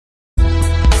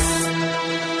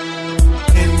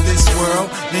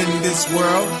in this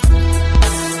world,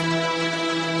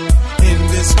 in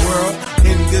this world,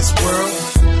 in this world.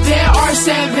 There are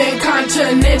 7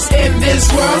 continents in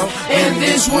this world, in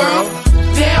this world.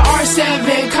 There are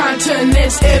 7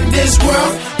 continents in this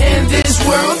world, in this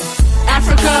world.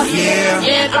 Africa,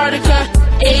 Yeah. Antarctica,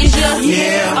 Asia,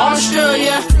 Yeah.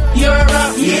 Australia,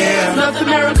 Europe, Yeah. North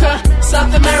America,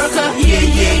 South America,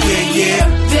 Yeah.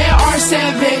 There are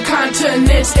 7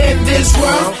 continents in this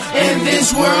world, in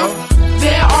this world.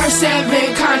 There are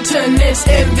 7 continents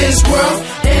in this world,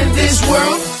 in this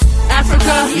world.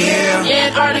 Africa, Yeah.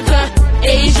 Antarctica,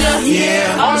 Asia,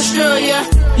 Yeah. Australia,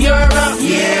 Europe,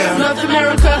 Yeah. North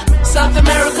America, South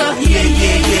America,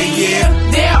 Yeah.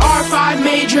 There are 5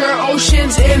 major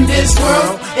oceans in this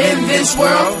world, in this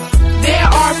world. There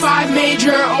are 5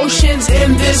 major oceans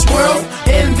in this world,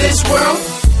 in this world.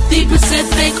 The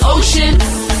Pacific Ocean,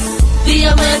 the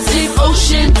Atlantic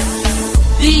Ocean,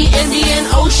 the Indian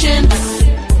Ocean,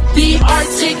 the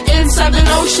Arctic and Southern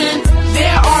Ocean.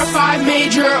 There are 5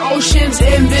 major oceans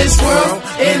in this world,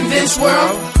 in this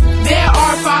world. There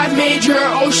are 5 major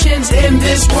oceans in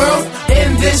this world, in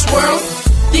this world.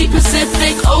 The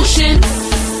Pacific Ocean,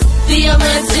 the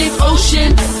Atlantic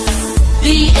Ocean,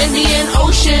 the Indian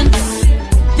Ocean,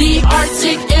 the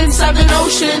Arctic and Southern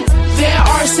Ocean. There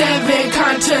are 7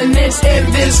 continents in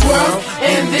this world,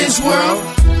 in this world.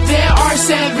 There are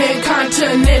 7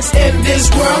 continents in this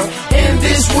world, in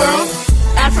this world.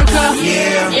 Africa,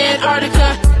 Yeah. Antarctica,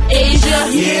 Asia,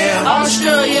 Yeah.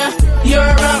 Australia,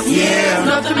 Europe, Yeah.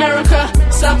 North America,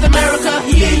 South America,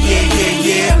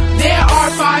 Yeah. There are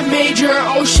 5 major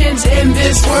oceans in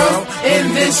this world,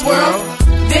 in this world.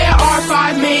 There are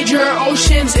 5 major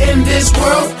oceans in this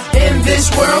world, in this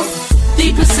world. The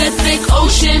Pacific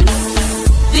Ocean,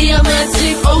 the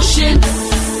Atlantic Ocean,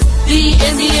 the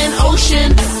Indian Ocean,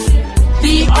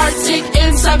 the Arctic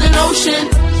and Southern Ocean.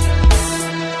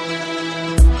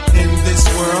 In this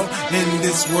world, in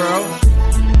this world.